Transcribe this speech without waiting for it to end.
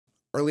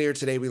Earlier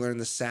today, we learned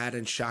the sad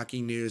and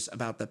shocking news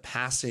about the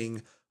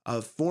passing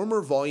of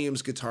former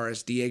Volumes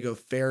guitarist Diego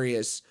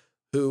Farias,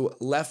 who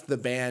left the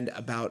band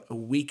about a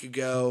week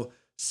ago,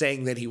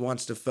 saying that he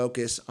wants to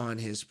focus on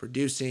his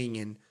producing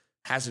and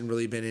hasn't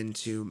really been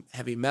into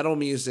heavy metal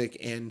music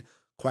in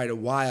quite a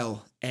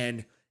while.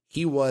 And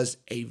he was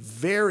a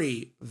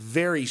very,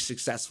 very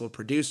successful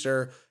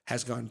producer,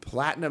 has gone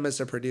platinum as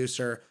a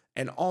producer,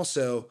 and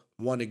also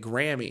won a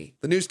Grammy.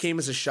 The news came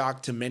as a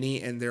shock to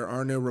many, and there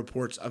are no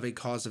reports of a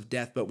cause of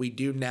death, but we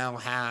do now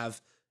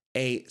have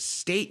a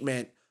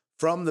statement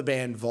from the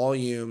band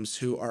Volumes,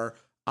 who are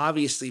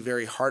obviously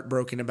very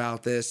heartbroken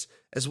about this,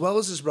 as well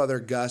as his brother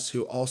Gus,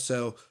 who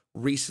also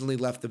recently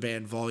left the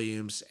band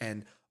Volumes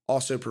and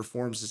also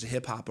performs as a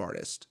hip-hop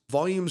artist.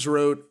 Volumes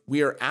wrote,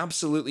 "We are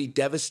absolutely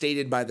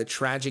devastated by the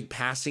tragic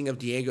passing of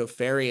Diego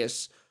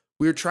Farias.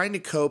 We are trying to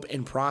cope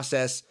and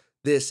process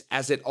this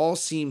as it all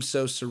seems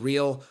so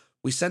surreal.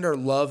 We send our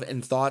love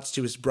and thoughts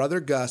to his brother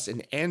Gus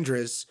and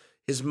Andres,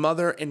 his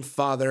mother and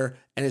father,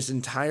 and his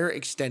entire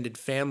extended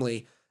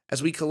family.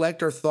 As we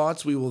collect our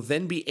thoughts, we will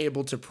then be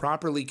able to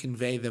properly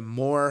convey them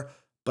more.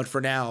 But for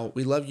now,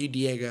 we love you,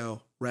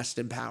 Diego. Rest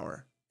in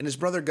power." And his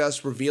brother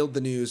Gus revealed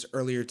the news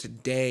earlier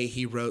today.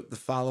 He wrote the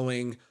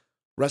following: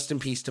 "Rest in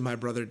peace to my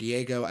brother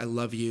Diego. I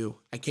love you.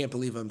 I can't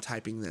believe I'm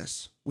typing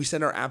this. We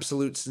send our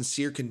absolute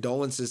sincere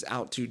condolences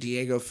out to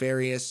Diego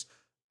Farias.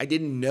 I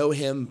didn't know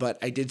him, but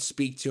I did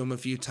speak to him a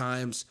few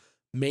times.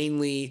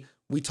 Mainly,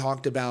 we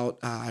talked about,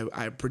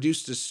 I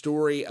produced a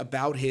story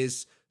about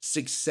his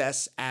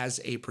success as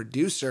a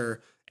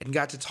producer and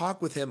got to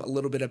talk with him a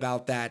little bit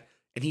about that.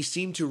 And he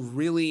seemed to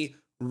really,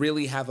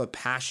 really have a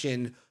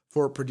passion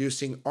for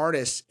producing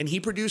artists. And he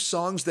produced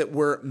songs that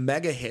were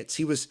mega hits.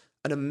 He was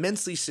an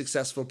immensely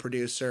successful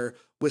producer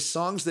with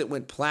songs that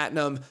went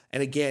platinum.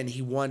 And again,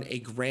 he won a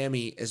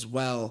Grammy as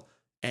well.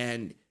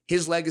 And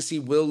his legacy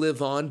will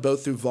live on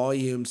both through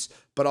Volumes,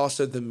 but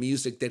also the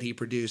music that he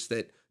produced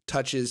that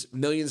touches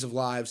millions of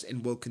lives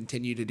and will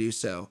continue to do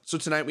so. So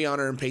tonight we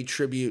honor and pay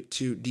tribute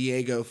to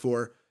Diego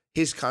for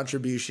his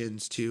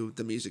contributions to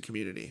the music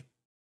community."